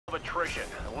attrition.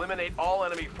 Eliminate all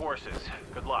enemy forces.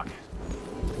 Good luck.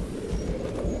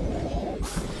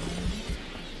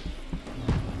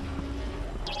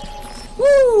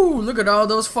 Woo! Look at all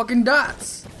those fucking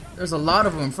dots. There's a lot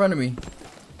of them in front of me.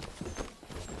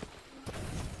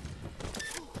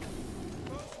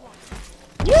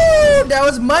 Woo! That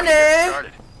was money!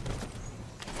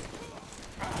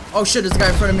 Oh shit, there's a guy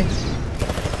in front of me.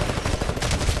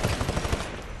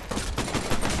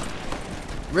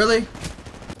 Really?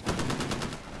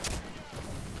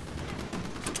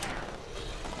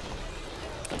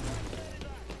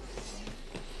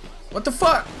 What the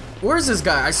fuck? Where's this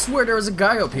guy? I swear there was a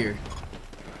guy up here.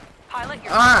 Pilot,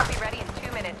 your will be ready in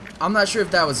 2 minutes. I'm not sure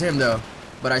if that was him though,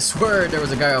 but I swear there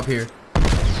was a guy up here.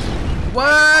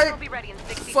 What? Be ready in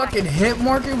 60 Fucking seconds. hit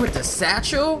marker with the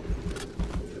satchel?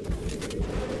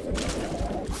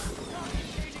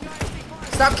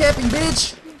 Stop camping,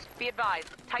 bitch! Be advised,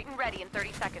 Titan ready in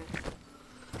 30 seconds.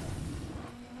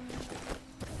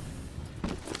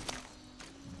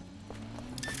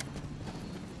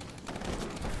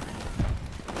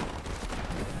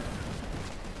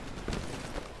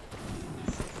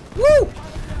 Woo!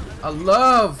 I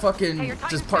love fucking Hey, your just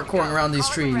Titan's good to parkouring go. around these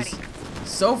Call it when trees. ready.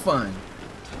 So fun.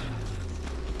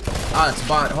 Ah, it's a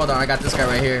bot. Hold on, I got this guy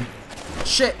right here.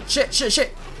 Shit, shit, shit,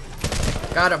 shit.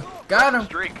 Got him. Got him.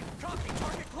 Streak.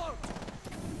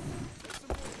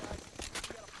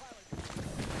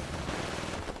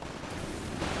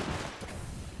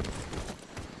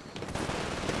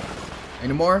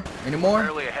 Any more? Any more?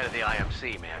 Barely ahead of the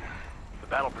IMC, man. The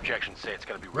battle projections say it's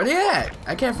gonna be. Where they at?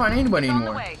 I can't find anybody It's on the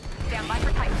anymore. way. Stand by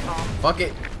for TitanFall. Fuck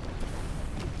it.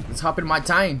 Let's hop in my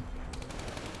time.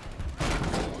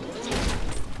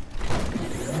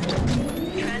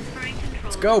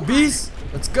 Let's go, beast.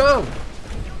 Let's go.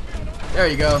 There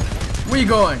you go. Where you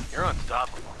going? You're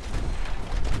unstoppable.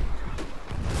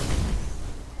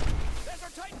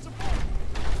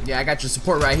 Yeah, I got your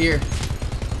support right here.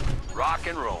 Rock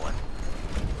and rolling.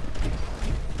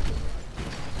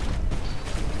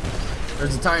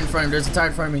 There's a Titan in front of me. There's a Titan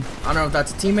in front of me. I don't know if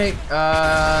that's a teammate.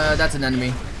 That's an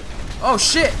enemy. Oh,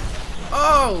 shit.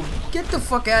 Oh, get the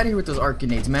fuck out of here with those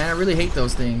arcanades, man. I really hate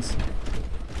those things.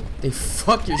 They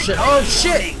fuck your shit. Oh,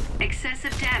 shit.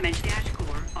 Excessive damage. Dash core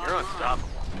You're online. unstoppable.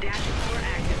 Dash core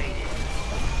activated.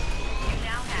 You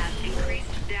now have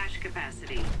increased dash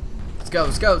capacity. Let's go,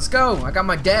 let's go, let's go. I got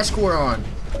my dash core on.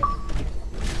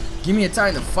 Give me a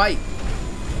time to fight.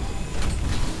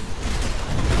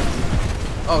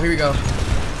 Oh, here we go.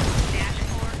 Dash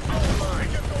core online.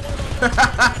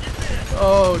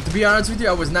 Oh, to be honest with you,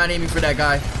 I was not aiming for that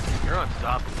guy. You're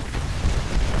unstoppable.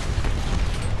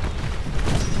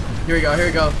 Here we go, here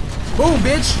we go. Boom,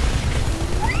 bitch.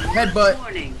 Headbutt.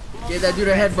 Warning. Give that dude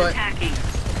a headbutt. Attacking.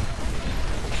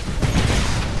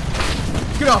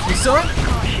 Get off me, son.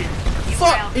 Caution. You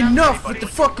Fuck, failed enough with the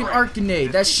fucking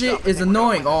arcanade. That shit is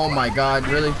annoying. Oh my god,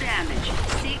 really? damage.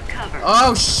 Seek cover.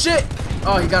 Oh shit.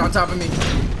 Oh, he got on top of me.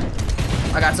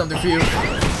 I got something for you.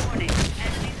 Warning.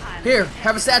 Enemy pilot. Here,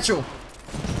 have a satchel.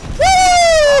 Woo!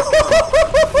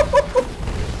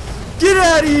 Get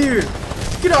out of here.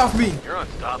 Get off me. You're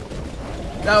unstoppable.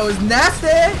 That was nasty.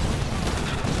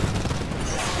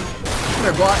 Come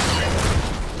here, bot.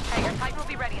 Hey, your Titan will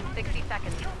be ready in 60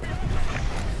 seconds.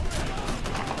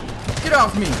 Get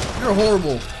off me. You're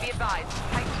horrible. Be advised,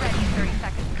 Titan's ready in 30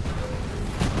 seconds.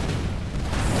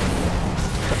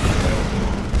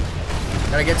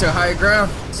 Gotta get to a higher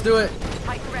ground. Let's do it.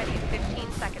 Titan ready in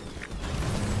 15 seconds.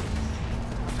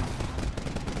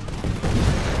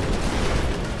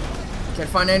 Can't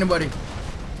find anybody.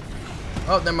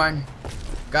 Oh, never mind.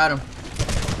 Got him.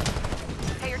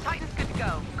 Hey, your Titan's good to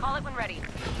go. Call it when ready.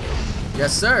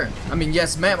 Yes, sir. I mean,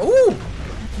 yes, ma'am. Ooh!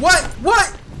 What?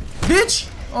 What? Bitch!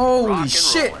 Holy Rock and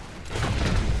shit. rolling.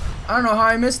 I don't know how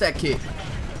I missed that kick.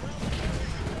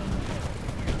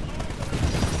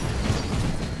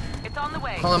 It's on the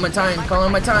way. Call on my time. Call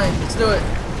on my time. Let's do it.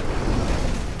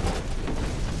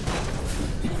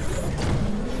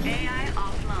 AI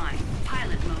offline.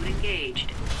 Pilot mode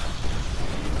engaged.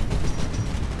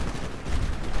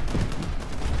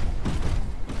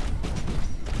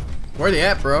 Where are they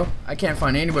at, bro? I can't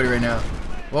find anybody right now.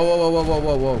 Whoa, whoa, whoa, whoa, whoa,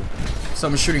 whoa, whoa.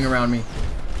 Someone's shooting around me.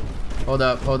 Hold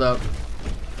up, hold up.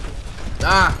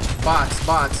 Ah, bots,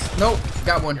 bots. Nope,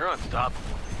 got one. You're unstoppable.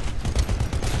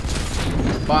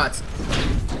 Bots.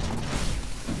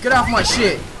 Get off my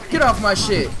shit. Get off my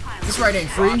shit. This ride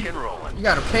ain't free. Rock and rolling. You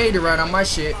gotta pay to ride on my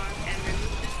shit. And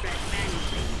remove the threat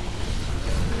manually.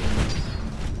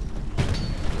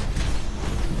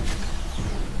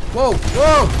 Whoa,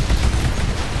 whoa.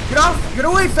 Get off. Get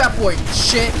away, fat boy.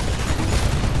 Shit.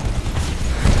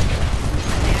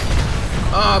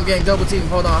 Oh, I'm getting double teamed.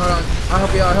 Hold on, hold on. I'll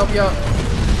help you out, I'll help you out.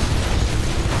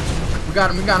 We got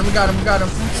him, we got him, we got him, we got him.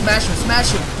 Smash him,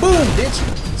 smash him. Boom,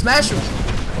 bitch. Smash him.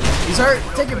 He's hurt.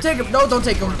 Take him, take him. No, don't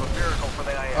take him.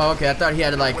 Oh, okay, I thought he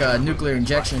had like a nuclear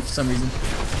injection for some reason.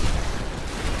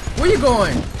 Where you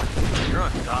going? You're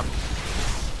on top.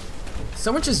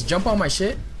 Someone just jump on my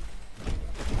shit?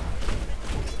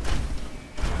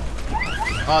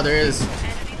 Oh, there is.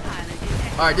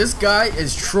 Alright, this guy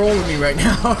is trolling me right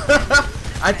now.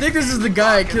 I think this is the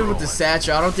guy I killed with the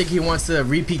satchel. I don't think he wants to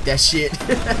repeat that shit.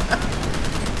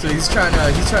 So he's trying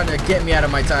to get me out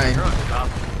of my time. You're on top.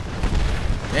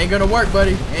 Ain't gonna work,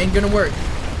 buddy. Ain't gonna work.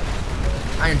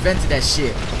 I invented that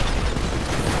shit.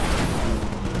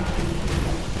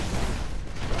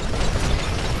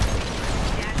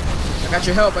 I got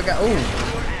your help. I got.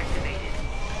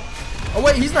 Oh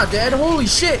wait, he's not dead. Holy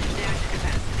shit.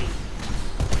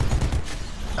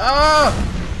 Oh!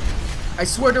 I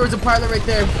swear there was a pilot right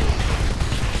there.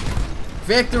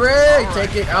 Victory! Right,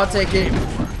 take it. I'll take it.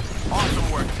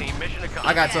 Awesome work, team. Mission accomplished.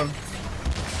 I got some.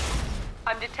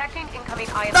 I'm detecting incoming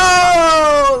IMC.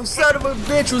 No! Son of a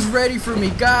bitch was ready for me.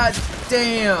 God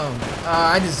damn.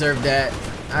 I deserved that.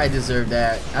 I deserved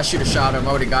that. I should have shot him.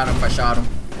 I would have got him if I shot him.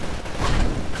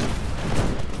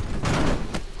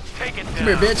 Take it down. Come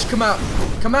here, bitch. Come out.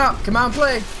 Come out. Come out and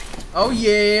play. Oh,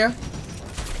 yeah.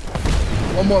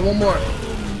 One more, one more.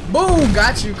 Boom!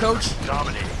 Got you, coach.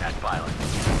 Dominating that pilot.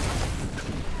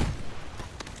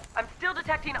 I'm still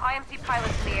detecting IMC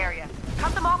pilots in the area.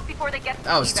 Cut them off before they get to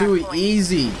That was the too evac point.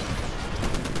 easy.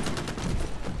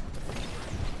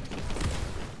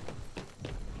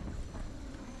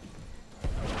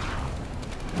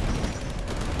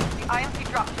 The IMC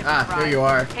dropship Ah, is there you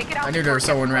are. Take it out I knew there before was it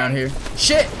someone gets around away. here.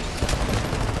 Shit!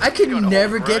 I could You're gonna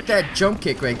never hold get grudge. that jump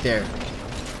kick right there.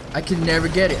 I could never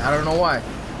get it. I don't know why.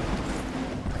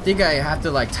 I think I have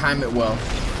to like time it well.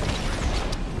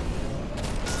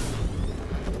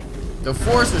 The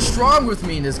force was strong with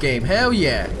me in this game. Hell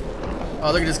yeah.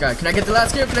 Oh, look at this guy. Can I get the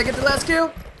last kill? Can I get the last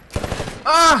kill?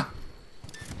 Ah!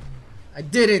 I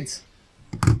didn't.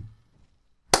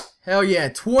 Hell yeah.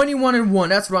 21-1.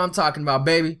 That's what I'm talking about,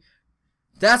 baby.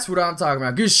 That's what I'm talking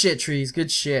about. Good shit, trees.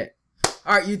 Good shit.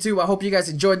 Alright, YouTube. I hope you guys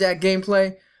enjoyed that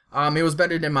gameplay. It was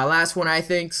better than my last one, I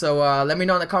think. So, let me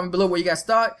know in the comment below what you guys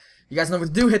thought. You guys know what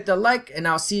to do. Hit the like. And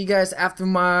I'll see you guys after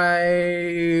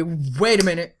my... Wait a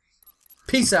minute.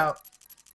 Peace out.